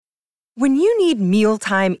When you need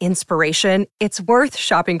mealtime inspiration, it's worth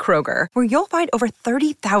shopping Kroger, where you'll find over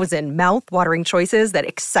 30,000 mouth-watering choices that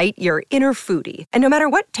excite your inner foodie. And no matter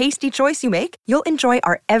what tasty choice you make, you'll enjoy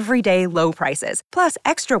our everyday low prices, plus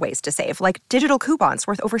extra ways to save, like digital coupons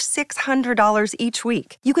worth over $600 each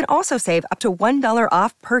week. You can also save up to $1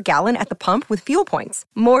 off per gallon at the pump with fuel points.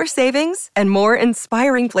 More savings and more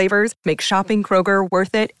inspiring flavors make shopping Kroger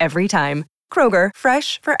worth it every time. Kroger,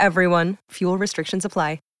 fresh for everyone. Fuel restrictions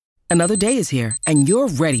apply. Another day is here, and you're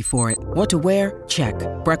ready for it. What to wear? Check.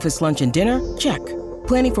 Breakfast, lunch, and dinner? Check.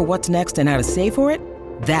 Planning for what's next and how to save for it?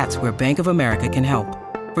 That's where Bank of America can help.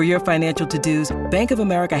 For your financial to-dos, Bank of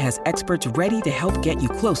America has experts ready to help get you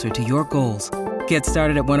closer to your goals. Get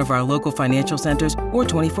started at one of our local financial centers or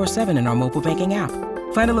 24/7 in our mobile banking app.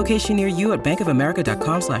 Find a location near you at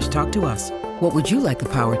bankofamerica.com/talktous. What would you like the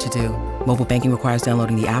power to do? Mobile banking requires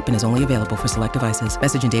downloading the app and is only available for select devices.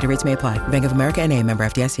 Message and data rates may apply. Bank of America N.A., member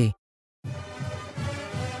FDIC.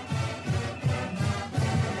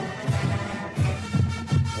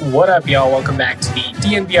 What up, y'all? Welcome back to the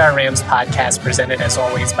DNVR Rams podcast, presented as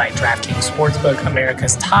always by DraftKings Sportsbook,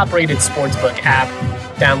 America's top-rated sportsbook app.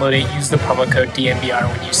 Download it, use the promo code DNVR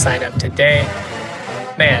when you sign up today.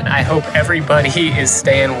 Man, I hope everybody is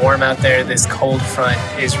staying warm out there. This cold front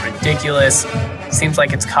is ridiculous. Seems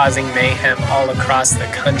like it's causing mayhem all across the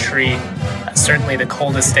country. Certainly the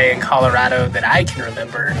coldest day in Colorado that I can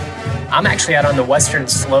remember. I'm actually out on the western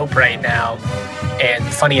slope right now. And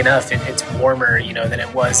funny enough, it's warmer, than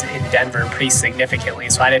it was in Denver pretty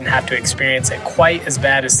significantly. So I didn't have to experience it quite as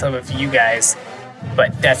bad as some of you guys,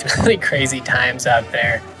 but definitely crazy times out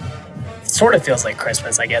there. It sort of feels like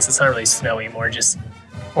Christmas, I guess. It's not really snowy, more just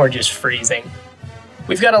freezing.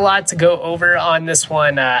 We've got a lot to go over on this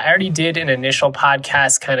one. I already did an initial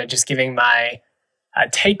podcast, kind of just giving my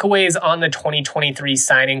takeaways on the 2023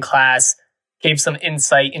 signing class, gave some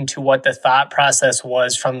insight into what the thought process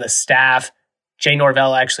was from the staff. Jay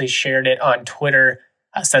Norvell actually shared it on Twitter,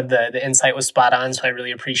 said the insight was spot on, so I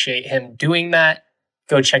really appreciate him doing that.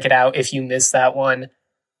 Go check it out if you missed that one.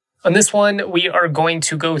 On this one, we are going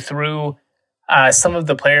to go through some of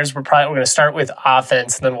the players. We're going to start with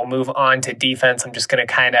offense, and then we'll move on to defense. I'm just going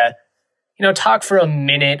to kind of, talk for a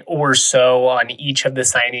minute or so on each of the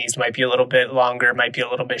signees. Might be a little bit longer, might be a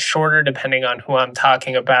little bit shorter, depending on who I'm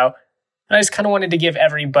talking about. But I just kind of wanted to give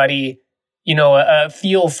everybody a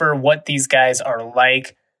feel for what these guys are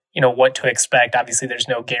like, what to expect. Obviously, there's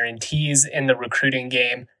no guarantees in the recruiting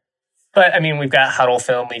game. But, we've got huddle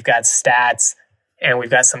film, we've got stats, and we've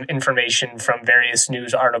got some information from various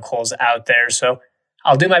news articles out there. So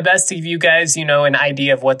I'll do my best to give you guys, an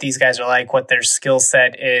idea of what these guys are like, what their skill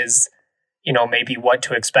set is, maybe what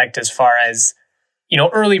to expect as far as,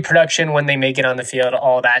 early production when they make it on the field,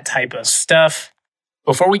 all that type of stuff.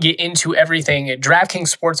 Before we get into everything,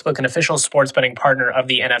 DraftKings Sportsbook, an official sports betting partner of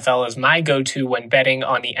the NFL, is my go-to when betting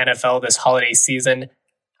on the NFL this holiday season.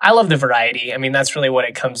 I love the variety. That's really what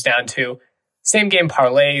it comes down to. Same game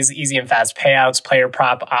parlays, easy and fast payouts, player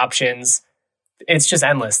prop options. It's just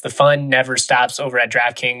endless. The fun never stops over at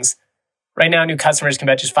DraftKings. Right now, new customers can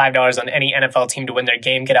bet just $5 on any NFL team to win their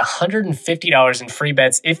game. Get $150 in free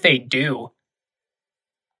bets if they do.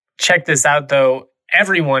 Check this out, though.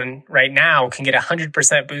 Everyone right now can get a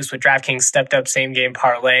 100% boost with DraftKings stepped up same game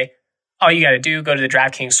parlay. All you got to do, go to the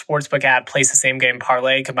DraftKings Sportsbook app, place the same game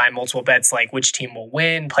parlay, combine multiple bets like which team will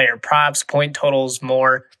win, player props, point totals,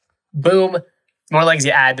 more. Boom. The more legs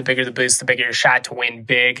you add, the bigger the boost, the bigger your shot to win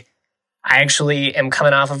big. I actually am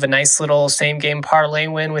coming off of a nice little same game parlay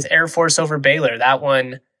win with Air Force over Baylor. That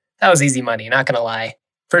was easy money, not going to lie.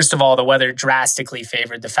 First of all, the weather drastically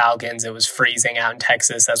favored the Falcons. It was freezing out in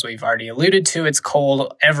Texas, as we've already alluded to. It's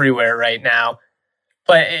cold everywhere right now.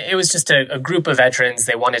 But it was just a group of veterans.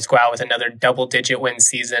 They wanted to go out with another double-digit win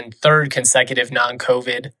season, third consecutive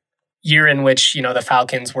non-COVID year in which, the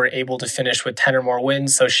Falcons were able to finish with 10 or more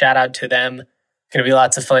wins. So shout out to them. Going to be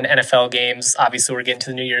lots of fun NFL games. Obviously, we're getting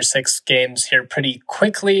to the New Year's 6 games here pretty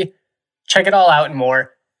quickly. Check it all out and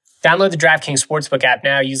more. Download the DraftKings Sportsbook app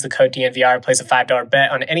now. Use the code DNVR. Place a $5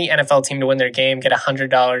 bet on any NFL team to win their game. Get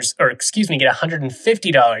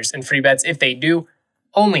 $150 in free bets if they do.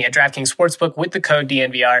 Only at DraftKings Sportsbook with the code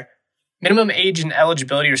DNVR. Minimum age and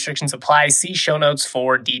eligibility restrictions apply. See show notes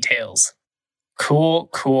for details.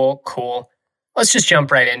 Cool. Let's just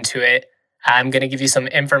jump right into it. I'm going to give you some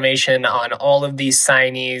information on all of these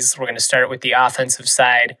signees. We're going to start with the offensive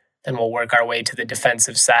side, then we'll work our way to the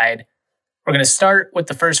defensive side. We're going to start with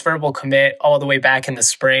the first verbal commit all the way back in the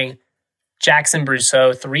spring. Jackson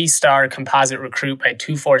Brousseau, 3-star composite recruit by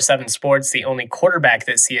 247 Sports, the only quarterback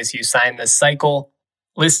that CSU signed this cycle.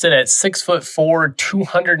 Listed at 6'4",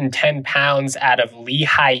 210 pounds, out of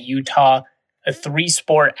Lehi, Utah, a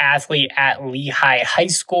three-sport athlete at Lehi High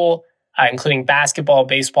School, including basketball,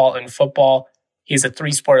 baseball, and football. He's a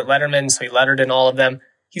three-sport letterman, so he lettered in all of them.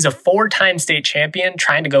 He's a four-time state champion,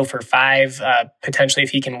 trying to go for five, potentially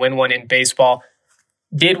if he can win one in baseball.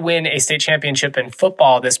 Did win a state championship in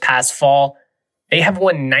football this past fall. They have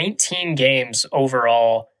won 19 games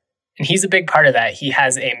overall, and he's a big part of that. He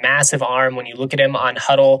has a massive arm. When you look at him on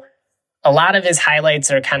Huddle, a lot of his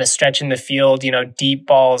highlights are kind of stretching the field, deep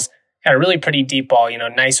balls, got a really pretty deep ball,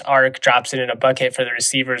 nice arc, drops it in a bucket for the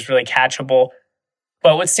receivers, really catchable.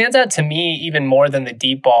 But what stands out to me even more than the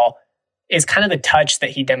deep ball is kind of the touch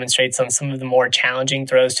that he demonstrates on some of the more challenging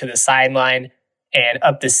throws to the sideline and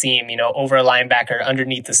up the seam, over a linebacker,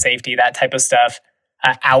 underneath the safety, that type of stuff,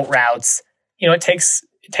 out routes. It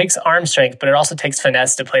takes arm strength, but it also takes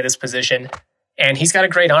finesse to play this position. And he's got a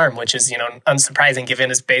great arm, which is, unsurprising given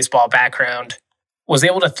his baseball background. Was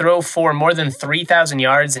able to throw for more than 3,000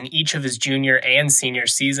 yards in each of his junior and senior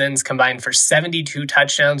seasons, combined for 72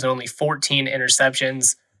 touchdowns and only 14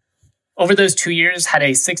 interceptions. Over those 2 years, had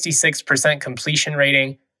a 66% completion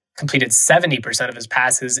rating, completed 70% of his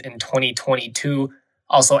passes in 2022,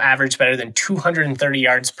 also averaged better than 230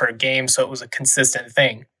 yards per game, so it was a consistent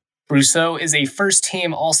thing. Brousseau is a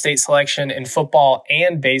first-team All-State selection in football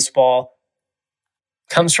and baseball.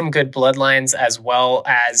 Comes from good bloodlines, as well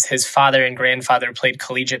as his father and grandfather played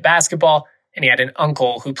collegiate basketball, and he had an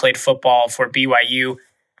uncle who played football for BYU.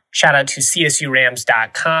 Shout out to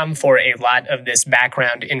CSURams.com for a lot of this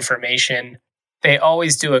background information. They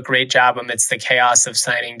always do a great job amidst the chaos of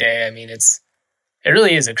signing day. I mean, it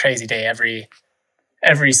really is a crazy day.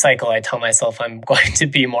 Every cycle I tell myself I'm going to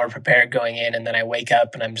be more prepared going in, and then I wake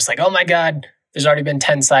up and I'm just like, oh my God, there's already been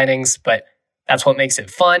 10 signings, but that's what makes it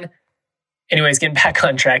fun. Anyways, getting back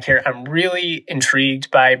on track here, I'm really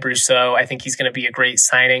intrigued by Brousseau. I think he's going to be a great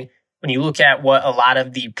signing. When you look at what a lot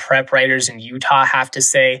of the prep writers in Utah have to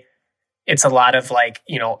say, it's a lot of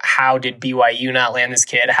how did BYU not land this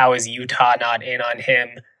kid? How is Utah not in on him?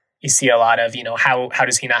 You see a lot of, how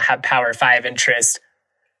does he not have Power 5 interest?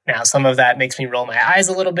 Now, some of that makes me roll my eyes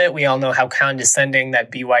a little bit. We all know how condescending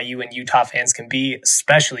that BYU and Utah fans can be,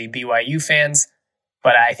 especially BYU fans.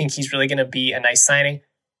 But I think he's really going to be a nice signing.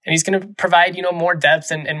 And he's going to provide, more depth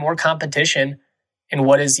and more competition in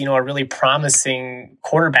what is, a really promising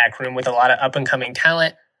quarterback room with a lot of up-and-coming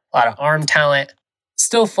talent, a lot of arm talent.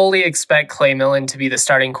 Still fully expect Clay Millen to be the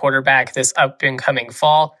starting quarterback this up-and-coming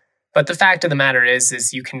fall. But the fact of the matter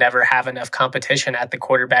is you can never have enough competition at the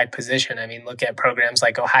quarterback position. I mean, look at programs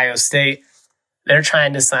like Ohio State. They're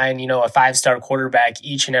trying to sign, a five-star quarterback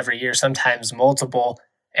each and every year, sometimes multiple,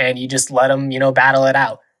 and you just let them, battle it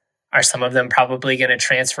out. Are some of them probably going to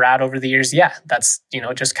transfer out over the years? Yeah, that's,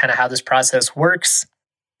 just kind of how this process works.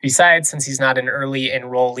 Besides, since he's not an early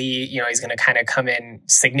enrollee, he's going to kind of come in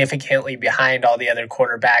significantly behind all the other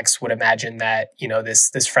quarterbacks. Would imagine that,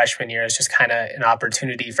 this freshman year is just kind of an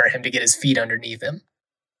opportunity for him to get his feet underneath him.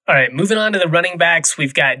 All right, moving on to the running backs,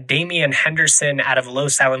 we've got Damian Henderson out of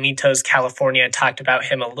Los Alamitos, California. Talked about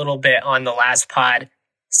him a little bit on the last pod.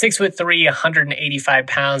 6'3", 185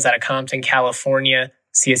 pounds out of Compton, California.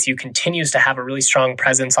 CSU continues to have a really strong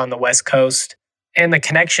presence on the West Coast. And the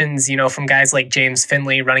connections, from guys like James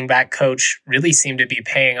Finley, running back coach, really seem to be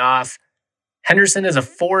paying off. Henderson is a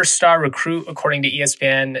 4-star recruit, according to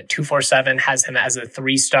ESPN. 247 has him as a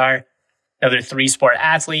 3-star. Another 3-sport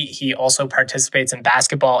athlete. He also participates in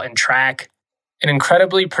basketball and track. An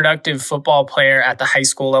incredibly productive football player at the high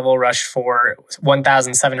school level, rushed for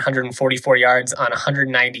 1,744 yards on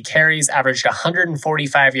 190 carries, averaged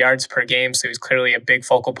 145 yards per game, so he was clearly a big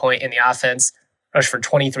focal point in the offense. Rushed for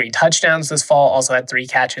 23 touchdowns this fall, also had 3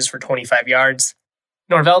 catches for 25 yards.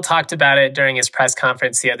 Norvell talked about it during his press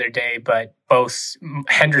conference the other day, but both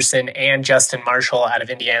Henderson and Justin Marshall out of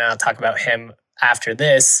Indiana, I'll talk about him after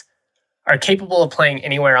this, are capable of playing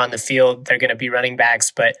anywhere on the field. They're going to be running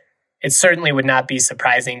backs, but it certainly would not be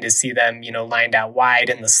surprising to see them, lined out wide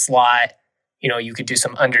in the slot. You could do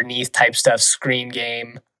some underneath type stuff, screen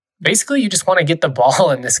game. Basically, you just want to get the ball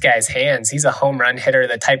in this guy's hands. He's a home run hitter,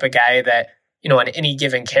 the type of guy that, on any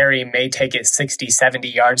given carry may take it 60, 70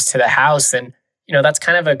 yards to the house. And, that's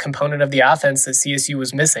kind of a component of the offense that CSU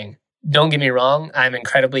was missing. Don't get me wrong. I'm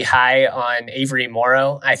incredibly high on Avery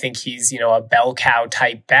Morrow. I think he's, a bell cow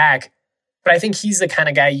type back. But I think he's the kind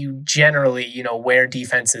of guy you generally, wear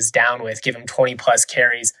defenses down with, give him 20 plus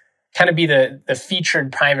carries, kind of be the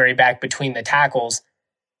featured primary back between the tackles.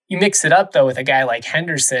 You mix it up though with a guy like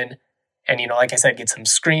Henderson and, like I said, get some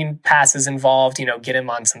screen passes involved, get him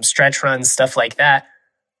on some stretch runs, stuff like that.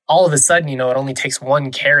 all of a sudden, it only takes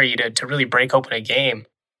one carry to really break open a game.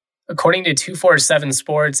 According to 247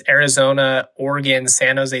 Sports, Arizona, Oregon,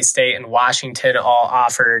 San Jose State, and Washington all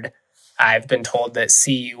offered. I've been told that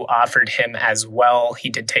CU offered him as well. He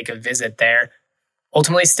did take a visit there.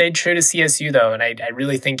 Ultimately stayed true to CSU, though, and I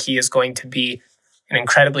really think he is going to be an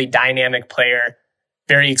incredibly dynamic player,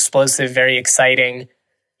 very explosive, very exciting.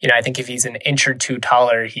 I think if he's an inch or two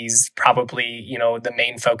taller, he's probably, the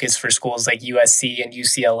main focus for schools like USC and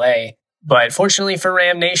UCLA. But fortunately for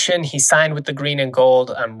Ram Nation, he signed with the green and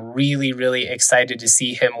gold. I'm really, really excited to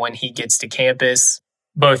see him when he gets to campus.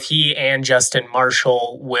 Both he and Justin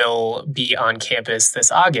Marshall will be on campus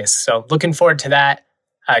this August. So looking forward to that.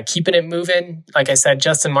 Keeping it moving. Like I said,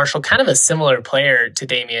 Justin Marshall, kind of a similar player to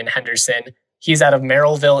Damian Henderson. He's out of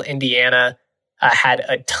Merrillville, Indiana. Had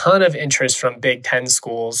a ton of interest from Big Ten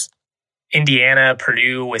schools. Indiana,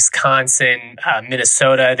 Purdue, Wisconsin,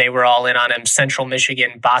 Minnesota, they were all in on him. Central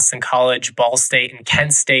Michigan, Boston College, Ball State, and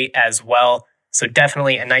Kent State as well. So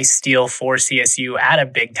definitely a nice steal for CSU at a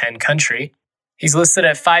Big Ten country. He's listed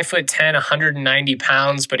at 5'10", 190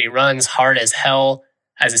 pounds, but he runs hard as hell.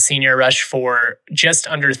 As a senior, rushed for just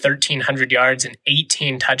under 1,300 yards and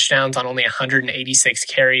 18 touchdowns on only 186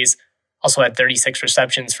 carries. Also had 36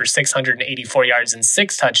 receptions for 684 yards and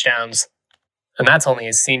 6 touchdowns. And that's only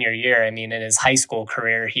his senior year. In his high school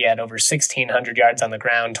career, he had over 1,600 yards on the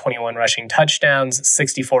ground, 21 rushing touchdowns,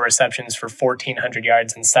 64 receptions for 1,400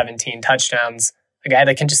 yards and 17 touchdowns. A guy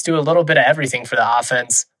that can just do a little bit of everything for the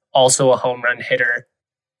offense. Also a home run hitter.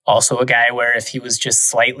 Also a guy where if he was just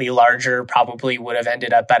slightly larger, probably would have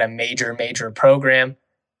ended up at a major program.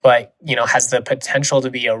 But, has the potential to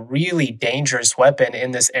be a really dangerous weapon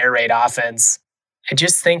in this air raid offense. I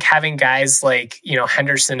just think having guys like,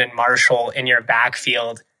 Henderson and Marshall in your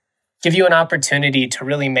backfield give you an opportunity to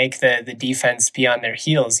really make the defense be on their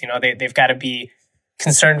heels. They've got to be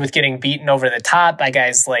concerned with getting beaten over the top by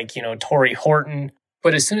guys like, Torrey Horton.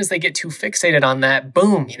 But as soon as they get too fixated on that,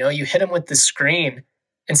 boom, you hit them with the screen.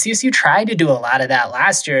 And CSU tried to do a lot of that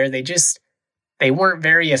last year. They weren't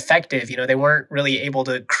very effective. They weren't really able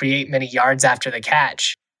to create many yards after the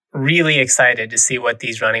catch. Really excited to see what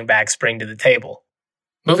these running backs bring to the table.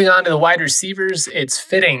 Moving on to the wide receivers, it's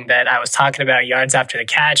fitting that I was talking about yards after the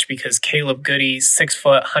catch because Caleb Goody, 6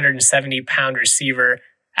 foot, 170-pound receiver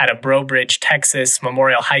out of Breaux Bridge, Texas,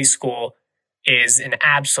 Memorial High School, is an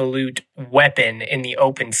absolute weapon in the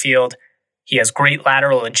open field. He has great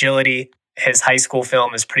lateral agility. His high school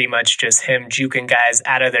film is pretty much just him juking guys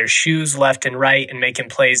out of their shoes left and right and making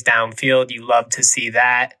plays downfield. You love to see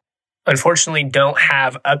that. Unfortunately, don't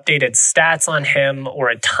have updated stats on him or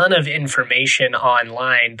a ton of information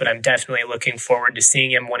online, but I'm definitely looking forward to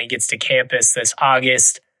seeing him when he gets to campus this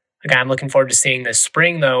August. A guy I'm looking forward to seeing this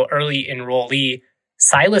spring, though, early enrollee,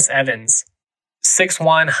 Silas Evans,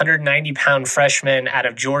 6'1", 190-pound freshman out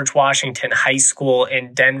of George Washington High School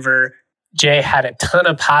in Denver. Jay had a ton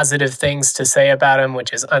of positive things to say about him,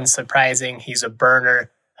 which is unsurprising. He's a burner.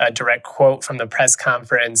 A direct quote from the press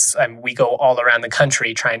conference, we go all around the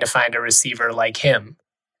country trying to find a receiver like him.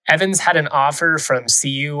 Evans had an offer from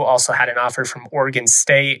CU, also had an offer from Oregon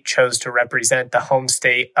State, chose to represent the home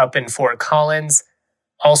state up in Fort Collins,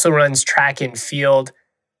 also runs track and field.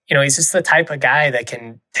 He's just the type of guy that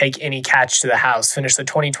can take any catch to the house. Finished the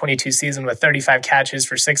 2022 season with 35 catches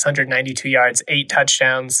for 692 yards, 8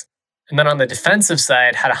 touchdowns. And then on the defensive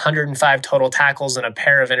side, had 105 total tackles and a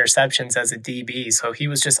pair of interceptions as a DB. So he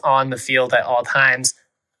was just on the field at all times.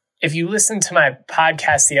 If you listened to my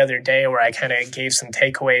podcast the other day where I kind of gave some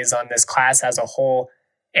takeaways on this class as a whole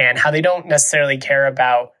and how they don't necessarily care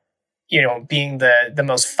about, being the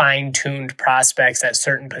most fine-tuned prospects at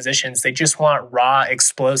certain positions. They just want raw,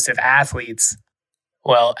 explosive athletes.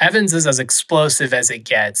 Well, Evans is as explosive as it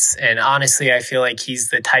gets. And honestly, I feel like he's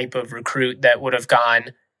the type of recruit that would have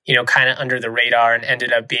gone kind of under the radar and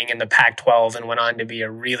ended up being in the Pac-12 and went on to be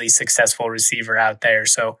a really successful receiver out there.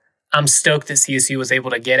 So I'm stoked that CSU was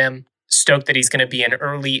able to get him. Stoked that he's going to be an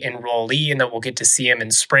early enrollee and that we'll get to see him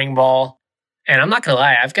in spring ball. And I'm not going to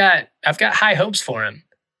lie, I've got high hopes for him.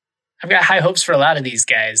 I've got high hopes for a lot of these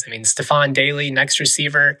guys. Stephon Daly, next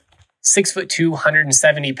receiver, 6'2",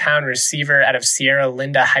 170-pound receiver out of Sierra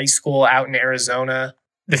Linda High School out in Arizona.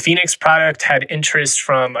 The Phoenix product had interest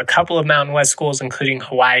from a couple of Mountain West schools, including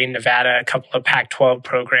Hawaii, Nevada, a couple of Pac-12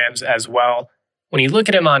 programs as well. When you look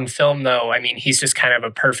at him on film, though, he's just kind of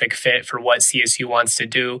a perfect fit for what CSU wants to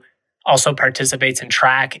do. Also participates in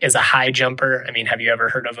track, is a high jumper. Have you ever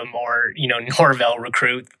heard of him? Or, Norvell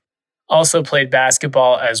recruit. Also played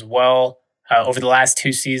basketball as well. Over the last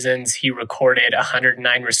 2 seasons, he recorded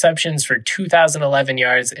 109 receptions for 2,011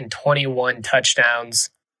 yards and 21 touchdowns.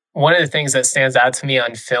 One of the things that stands out to me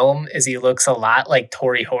on film is he looks a lot like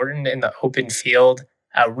Torrey Horton in the open field,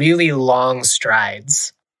 really long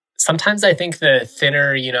strides. Sometimes I think the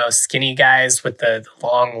thinner, skinny guys with the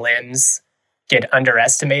long limbs get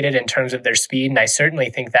underestimated in terms of their speed. And I certainly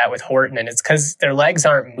think that with Horton. And it's because their legs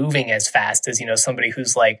aren't moving as fast as, somebody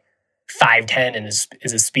who's like 5'10" and is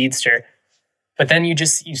a speedster. But then you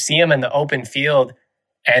see them in the open field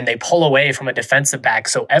and they pull away from a defensive back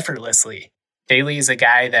so effortlessly. Daly is a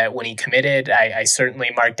guy that when he committed, I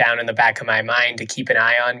certainly marked down in the back of my mind to keep an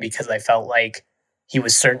eye on because I felt like he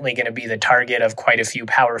was certainly going to be the target of quite a few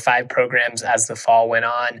Power 5 programs as the fall went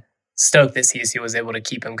on. Stoked that CSU was able to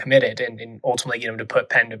keep him committed and ultimately get him to put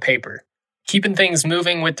pen to paper. Keeping things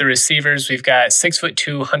moving with the receivers, we've got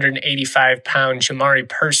 6'2", 185-pound Jamari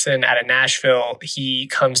Person out of Nashville. He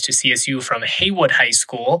comes to CSU from Haywood High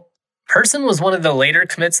School. Person was one of the later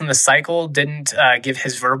commits in the cycle, didn't give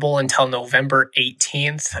his verbal until November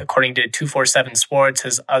 18th. According to 247 Sports,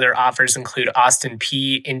 his other offers include Austin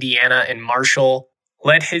Peay, Indiana, and Marshall.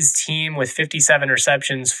 Led his team with 57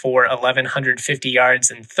 receptions for 1,150 yards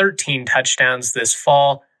and 13 touchdowns this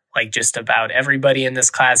fall. Like just about everybody in this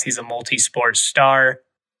class, he's a multi-sport star.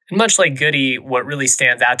 And much like Goody, what really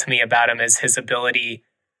stands out to me about him is his ability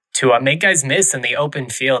to make guys miss in the open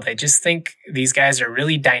field. I just think these guys are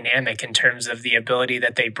really dynamic in terms of the ability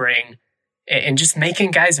that they bring and just making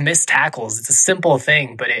guys miss tackles. It's a simple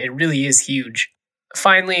thing, but it really is huge.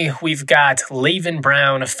 Finally, we've got Lavin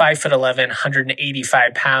Brown, 5'11",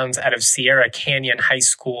 185 pounds out of Sierra Canyon High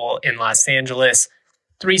School in Los Angeles.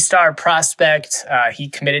 3-star prospect. He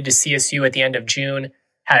committed to CSU at the end of June,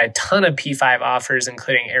 had a ton of P5 offers,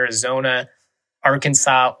 including Arizona,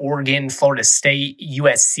 Arkansas, Oregon, Florida State,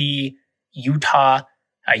 USC, Utah.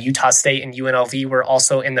 Utah State and UNLV were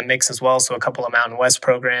also in the mix as well, so a couple of Mountain West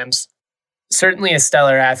programs. Certainly a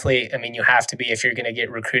stellar athlete. I mean, you have to be if you're going to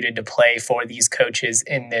get recruited to play for these coaches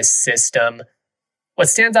in this system. What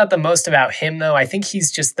stands out the most about him, though, I think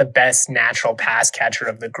he's just the best natural pass catcher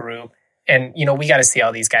of the group. And, we got to see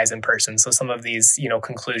all these guys in person. So some of these,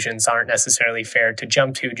 conclusions aren't necessarily fair to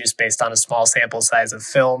jump to just based on a small sample size of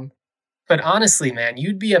film. But honestly, man,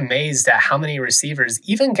 you'd be amazed at how many receivers,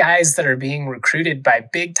 even guys that are being recruited by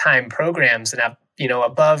big time programs and have,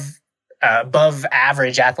 above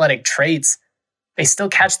average athletic traits, they still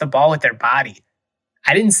catch the ball with their body.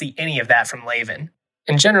 I didn't see any of that from Lavin.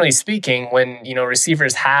 And generally speaking, when,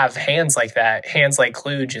 receivers have hands like that, hands like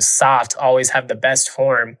Clue, just soft, always have the best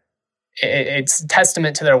form, it's a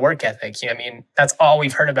testament to their work ethic. I mean, that's all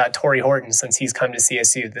we've heard about Torrey Horton since he's come to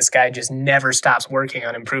CSU. This guy just never stops working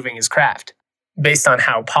on improving his craft. Based on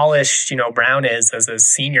how polished, Brown is as a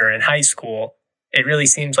senior in high school, it really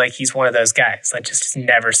seems like he's one of those guys that just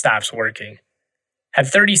never stops working. Had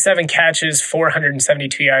 37 catches,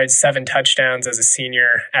 472 yards, 7 touchdowns as a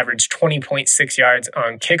senior, averaged 20.6 yards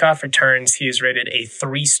on kickoff returns. He is rated a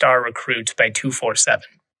 3-star recruit by 247.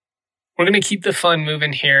 We're going to keep the fun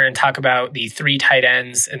moving here and talk about the 3 tight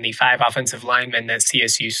ends and the 5 offensive linemen that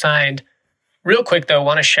CSU signed. Real quick, though, I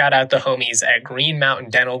want to shout out the homies at Green Mountain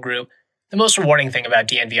Dental Group. The most rewarding thing about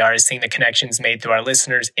DNVR is seeing the connections made through our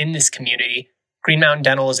listeners in this community. Green Mountain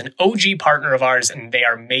Dental is an OG partner of ours, and they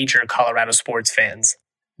are major Colorado sports fans.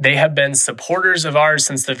 They have been supporters of ours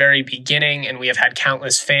since the very beginning, and we have had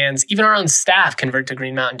countless fans, even our own staff, convert to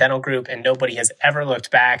Green Mountain Dental Group, and nobody has ever looked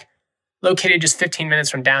back. Located just 15 minutes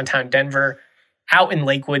from downtown Denver, out in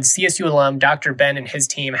Lakewood, CSU alum Dr. Ben and his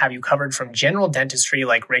team have you covered from general dentistry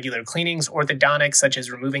like regular cleanings, orthodontics such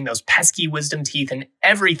as removing those pesky wisdom teeth, and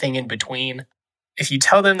everything in between. If you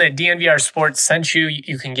tell them that DNVR Sports sent you,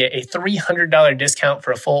 you can get a $300 discount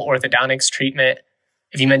for a full orthodontics treatment.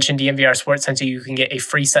 If you mention DNVR Sports sent you, you can get a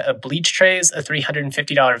free set of bleach trays, a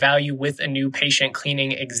 $350 value with a new patient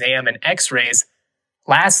cleaning exam and x-rays.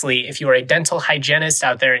 Lastly, if you are a dental hygienist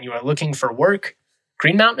out there and you are looking for work,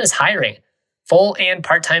 Green Mountain is hiring. Full and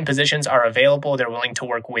part-time positions are available. They're willing to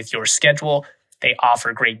work with your schedule. They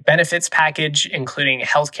offer great benefits package, including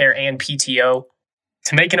healthcare and PTO.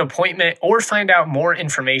 To make an appointment or find out more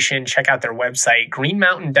information, check out their website,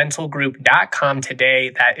 greenmountaindentalgroup.com today.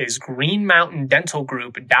 That is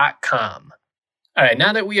greenmountaindentalgroup.com. All right,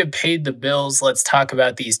 now that we have paid the bills, let's talk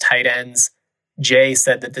about these tight ends. Jay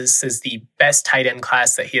said that this is the best tight end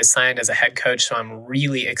class that he has signed as a head coach, so I'm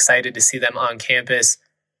really excited to see them on campus.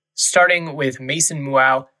 Starting with Mason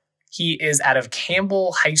Muau, he is out of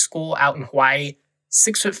Campbell High School out in Hawaii,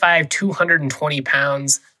 6'5", 220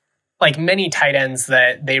 pounds. Like many tight ends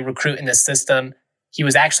that they recruit in this system, he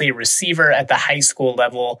was actually a receiver at the high school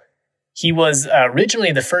level. He was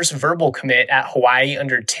originally the first verbal commit at Hawaii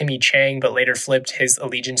under Timmy Chang, but later flipped his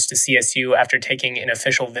allegiance to CSU after taking an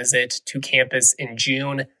official visit to campus in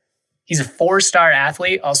June. He's a 4-star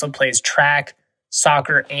athlete, also plays track,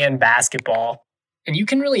 soccer, and basketball. And you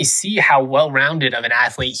can really see how well-rounded of an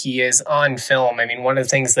athlete he is on film. I mean, one of the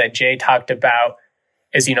things that Jay talked about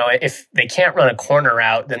is, if they can't run a corner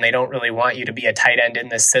route, then they don't really want you to be a tight end in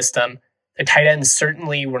this system. The tight ends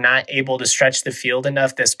certainly were not able to stretch the field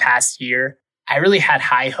enough this past year. I really had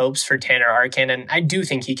high hopes for Tanner Arkin, and I do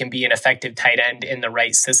think he can be an effective tight end in the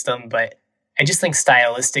right system, but I just think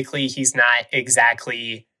stylistically he's not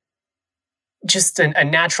exactly just a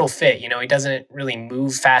natural fit. He doesn't really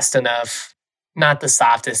move fast enough, not the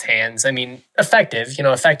softest hands. I mean, effective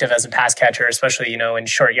as a pass catcher, especially, in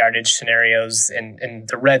short yardage scenarios in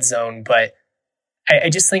the red zone. But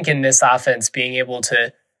I just think in this offense, being able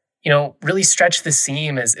to, really stretch the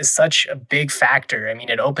seam is such a big factor. I mean,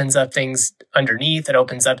 it opens up things underneath. It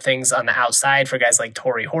opens up things on the outside for guys like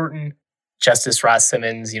Torrey Horton, Justice Ross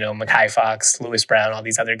Simmons, Mekhi Fox, Lewis Brown, all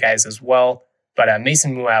these other guys as well. But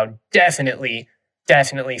Mason Muau definitely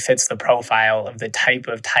fits the profile of the type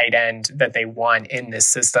of tight end that they want in this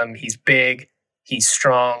system. He's big, he's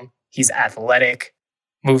strong, he's athletic,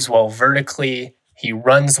 moves well vertically, he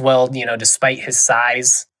runs well, despite his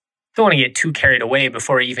size. Don't want to get too carried away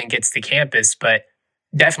before he even gets to campus, but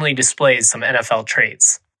definitely displays some NFL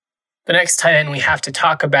traits. The next tight end we have to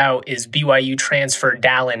talk about is BYU transfer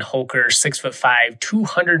Dallin Holker, 6'5",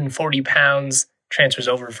 240 pounds, transfers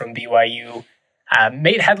over from BYU.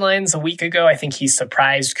 Made headlines a week ago. I think he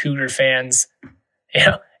surprised Cougar fans.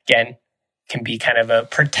 Again, can be kind of a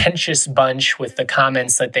pretentious bunch with the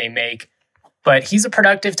comments that they make. But he's a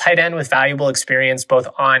productive tight end with valuable experience both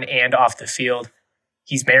on and off the field.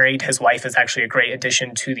 He's married. His wife is actually a great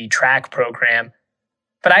addition to the track program.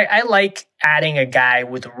 But I like adding a guy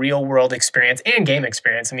with real-world experience and game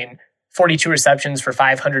experience. I mean, 42 receptions for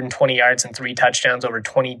 520 yards and 3 touchdowns over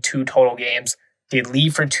 22 total games. Did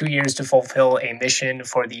leave for 2 years to fulfill a mission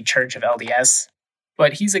for the Church of LDS.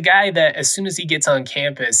 But he's a guy that as soon as he gets on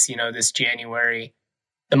campus, this January,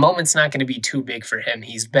 the moment's not going to be too big for him.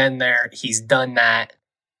 He's been there. He's done that.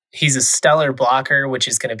 He's a stellar blocker, which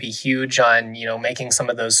is going to be huge on, making some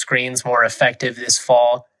of those screens more effective this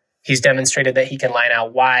fall. He's demonstrated that he can line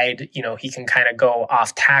out wide. He can kind of go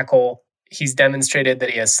off tackle. He's demonstrated that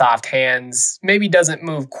he has soft hands, maybe doesn't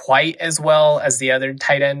move quite as well as the other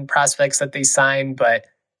tight end prospects that they signed, but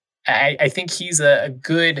I think he's a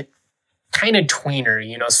good kind of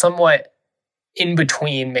tweener, somewhat in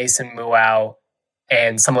between Mason Muau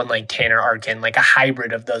and someone like Tanner Arkin, like a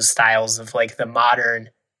hybrid of those styles of like the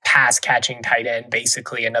modern pass catching tight end,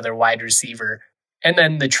 basically another wide receiver, and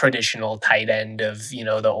then the traditional tight end of,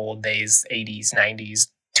 the old days, 80s, 90s,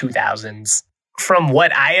 2000s. From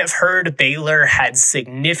what I have heard, Baylor had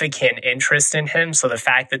significant interest in him, so the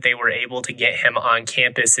fact that they were able to get him on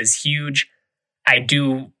campus is huge. I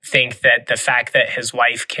do think that the fact that his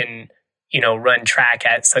wife can, run track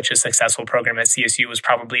at such a successful program at CSU was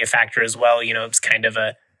probably a factor as well. It's kind of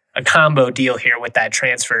a combo deal here with that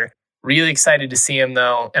transfer. Really excited to see him,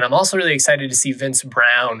 though. And I'm also really excited to see Vince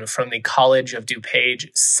Brown from the College of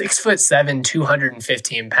DuPage, 6'7",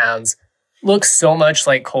 215 pounds. Looks so much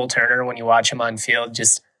like Cole Turner when you watch him on field,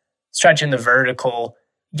 just stretching the vertical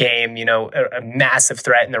game, a massive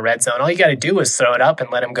threat in the red zone. All you got to do is throw it up and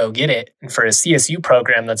let him go get it. And for a CSU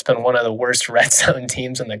program that's been one of the worst red zone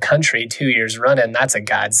teams in the country 2 years running, that's a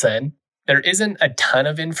godsend. There isn't a ton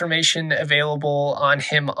of information available on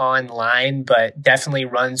him online, but definitely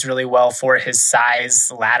runs really well for his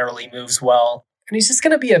size, laterally moves well. And he's just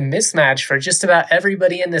going to be a mismatch for just about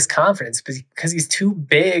everybody in this conference because he's too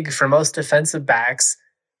big for most defensive backs,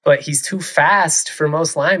 but he's too fast for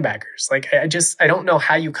most linebackers. Like, I don't know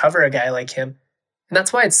how you cover a guy like him. And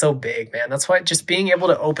that's why it's so big, man. That's why just being able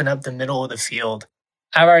to open up the middle of the field.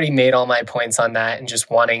 I've already made all my points on that and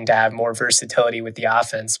just wanting to have more versatility with the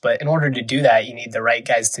offense. But in order to do that, you need the right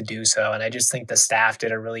guys to do so. And I just think the staff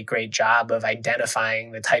did a really great job of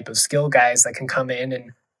identifying the type of skill guys that can come in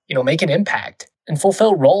and, make an impact and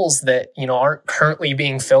fulfill roles that, aren't currently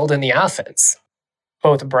being filled in the offense.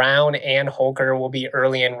 Both Brown and Holker will be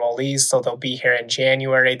early enrollees, so they'll be here in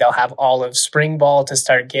January. They'll have all of spring ball to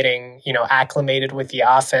start getting, acclimated with the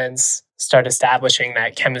offense, start establishing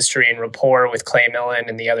that chemistry and rapport with Clay Millen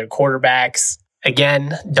and the other quarterbacks.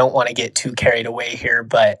 Again, don't want to get too carried away here,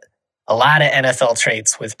 but a lot of NFL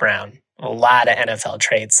traits with Brown, a lot of NFL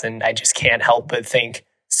traits, and I just can't help but think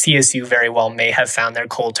CSU very well may have found their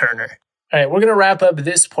Cole Turner. All right, we're going to wrap up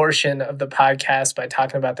this portion of the podcast by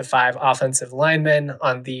talking about the 5 offensive linemen.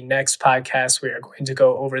 On the next podcast, we are going to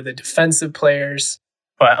go over the defensive players.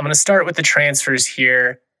 But I'm going to start with the transfers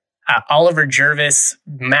here. Oliver Jervis,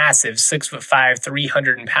 massive 6'5",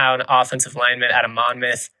 300-pound offensive lineman out of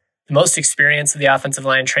Monmouth. The most experience of the offensive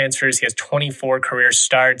line transfers, he has 24 career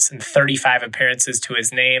starts and 35 appearances to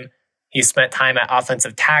his name. He's spent time at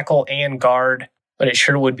offensive tackle and guard, but it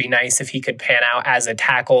sure would be nice if he could pan out as a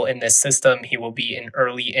tackle in this system. He will be an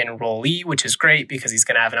early enrollee, which is great because he's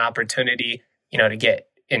going to have an opportunity, to get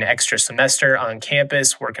an extra semester on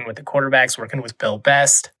campus, working with the quarterbacks, working with Bill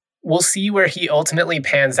Best. We'll see where he ultimately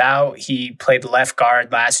pans out. He played left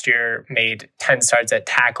guard last year, made 10 starts at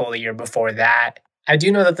tackle the year before that. I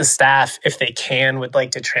do know that the staff, if they can, would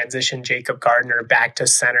like to transition Jacob Gardner back to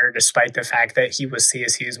center, despite the fact that he was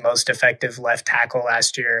CSU's most effective left tackle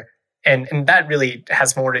last year. And that really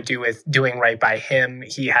has more to do with doing right by him.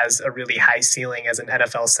 He has a really high ceiling as an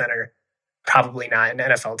NFL center, probably not an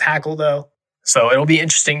NFL tackle, though. So it'll be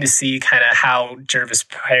interesting to see kind of how Jervis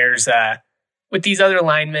pairs with these other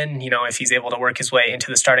linemen, if he's able to work his way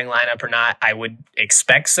into the starting lineup or not. I would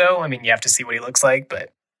expect so. I mean, you have to see what he looks like,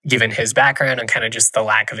 but given his background and kind of just the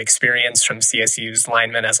lack of experience from CSU's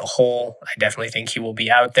linemen as a whole, I definitely think he will be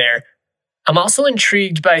out there. I'm also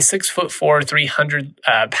intrigued by 6'4",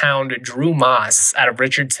 300-pound Drew Moss out of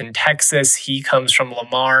Richardson, Texas. He comes from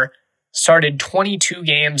Lamar, started 22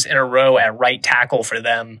 games in a row at right tackle for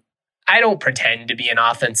them. I don't pretend to be an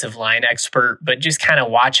offensive line expert, but just kind of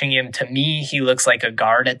watching him, to me, he looks like a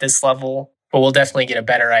guard at this level. But we'll definitely get a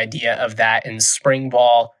better idea of that in spring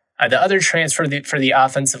ball. The other transfer for the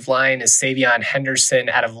offensive line is Savion Henderson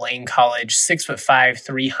out of Lane College, 6'5",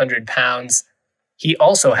 300 pounds. He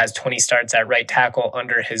also has 20 starts at right tackle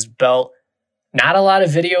under his belt. Not a lot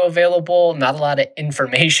of video available, not a lot of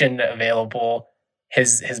information available.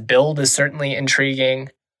 His build is certainly intriguing.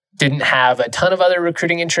 Didn't have a ton of other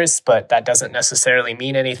recruiting interests, but that doesn't necessarily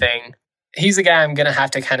mean anything. He's a guy I'm going to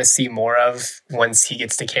have to kind of see more of once he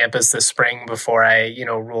gets to campus this spring before I,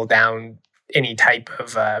 rule down any type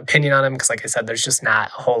of opinion on him, because like I said, there's just not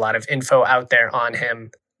a whole lot of info out there on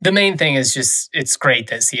him. The main thing is just, it's great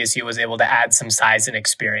that CSU was able to add some size and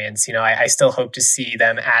experience. I still hope to see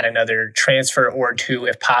them add another transfer or two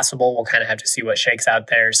if possible. We'll kind of have to see what shakes out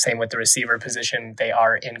there. Same with the receiver position. They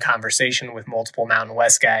are in conversation with multiple Mountain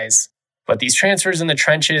West guys. But these transfers in the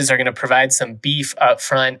trenches are going to provide some beef up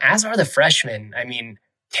front, as are the freshmen. I mean,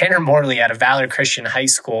 Tanner Morley out of Valor Christian High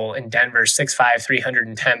School in Denver, 6'5",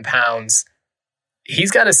 310 pounds.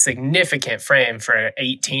 He's got a significant frame for an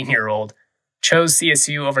 18-year-old. Chose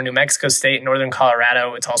CSU over New Mexico State and Northern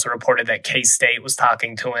Colorado. It's also reported that K-State was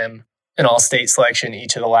talking to him. An all-state selection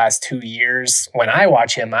each of the last 2 years. When I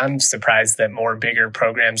watch him, I'm surprised that more bigger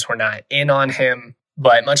programs were not in on him.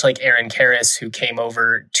 But much like Aaron Karras, who came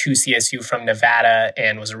over to CSU from Nevada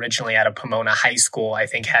and was originally out of Pomona High School, I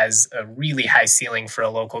think has a really high ceiling for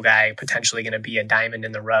a local guy, potentially going to be a diamond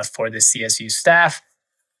in the rough for the CSU staff.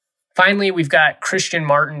 Finally, we've got Christian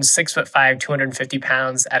Martin, 6'5", 250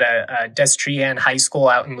 pounds at a Destrian High School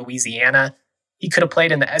out in Louisiana. He could have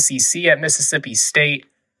played in the SEC at Mississippi State,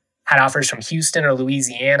 had offers from Houston or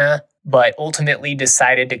Louisiana, but ultimately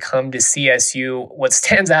decided to come to CSU. What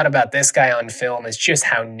stands out about this guy on film is just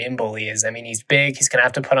how nimble he is. I mean, he's big. He's going to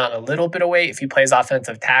have to put on a little bit of weight if he plays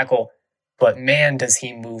offensive tackle, but man, does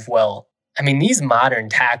he move well. I mean, these modern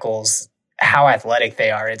tackles, how athletic they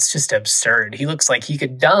are, it's just absurd. He looks like he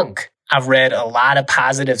could dunk. I've read a lot of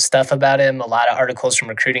positive stuff about him, a lot of articles from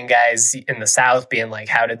recruiting guys in the South being like,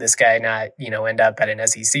 how did this guy not, end up at an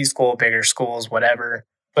SEC school, bigger schools, whatever.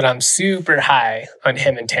 But I'm super high on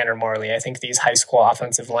him and Tanner Morley. I think these high school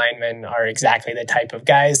offensive linemen are exactly the type of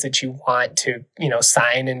guys that you want to,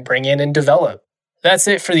 sign and bring in and develop. That's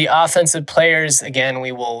it for the offensive players. Again,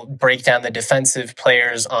 we will break down the defensive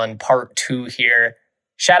players on part 2 here.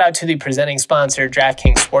 Shout out to the presenting sponsor,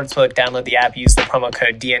 DraftKings Sportsbook. Download the app, use the promo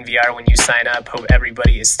code DNVR when you sign up. Hope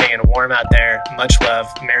everybody is staying warm out there. Much love.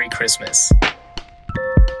 Merry Christmas.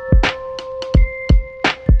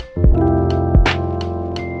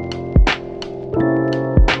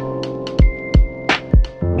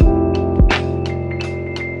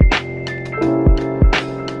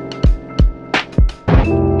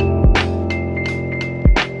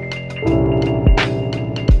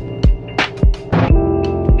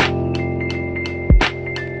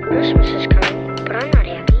 Christmas is coming, but I'm not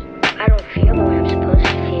happy. I don't feel the way I'm supposed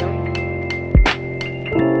to feel.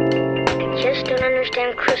 I just don't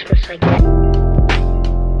understand Christmas like that.